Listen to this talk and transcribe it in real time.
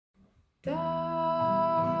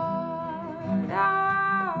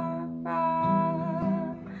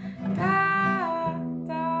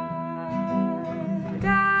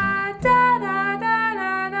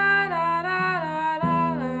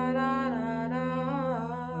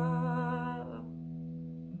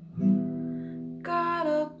Got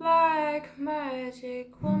a black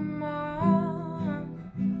magic woman.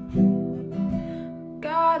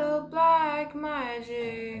 Got a black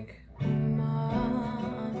magic woman.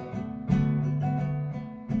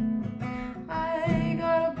 I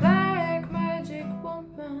got a black magic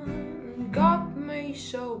woman. Got me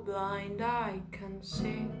so blind I can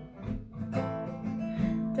see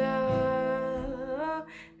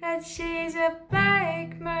that she's a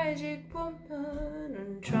black magic woman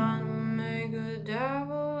and trying to make a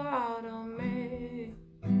devil out of me.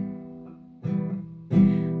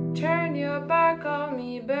 Turn your back on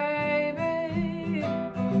me, baby.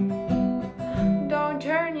 Don't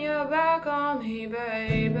turn your back on me,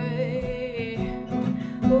 baby.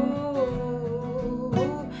 Ooh,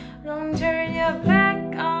 don't turn your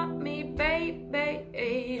back on me,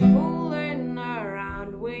 baby. Fooling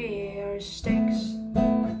around with sticks.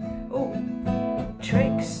 Oh,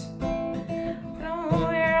 tricks. Don't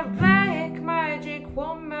wear a black magic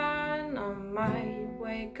woman. I might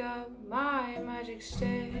wake up my magic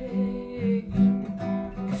stick.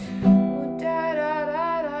 Ooh, da da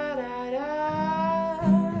da da da da.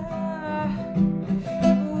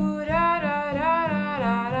 Ooh, da da da da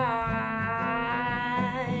da da.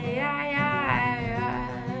 Yeah, yeah, yeah.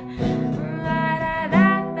 La da da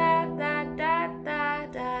da da da da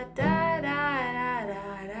da da da da da da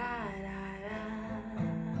da.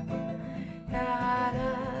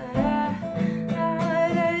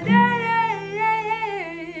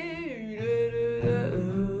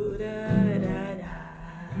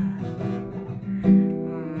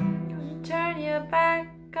 Turn your back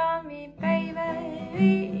on me,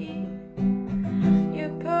 baby. You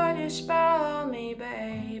put your spell on me,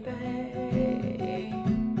 baby.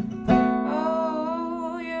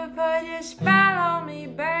 Oh, you put your spell on me,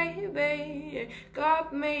 baby.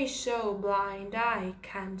 Got me so blind I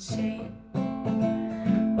can't see.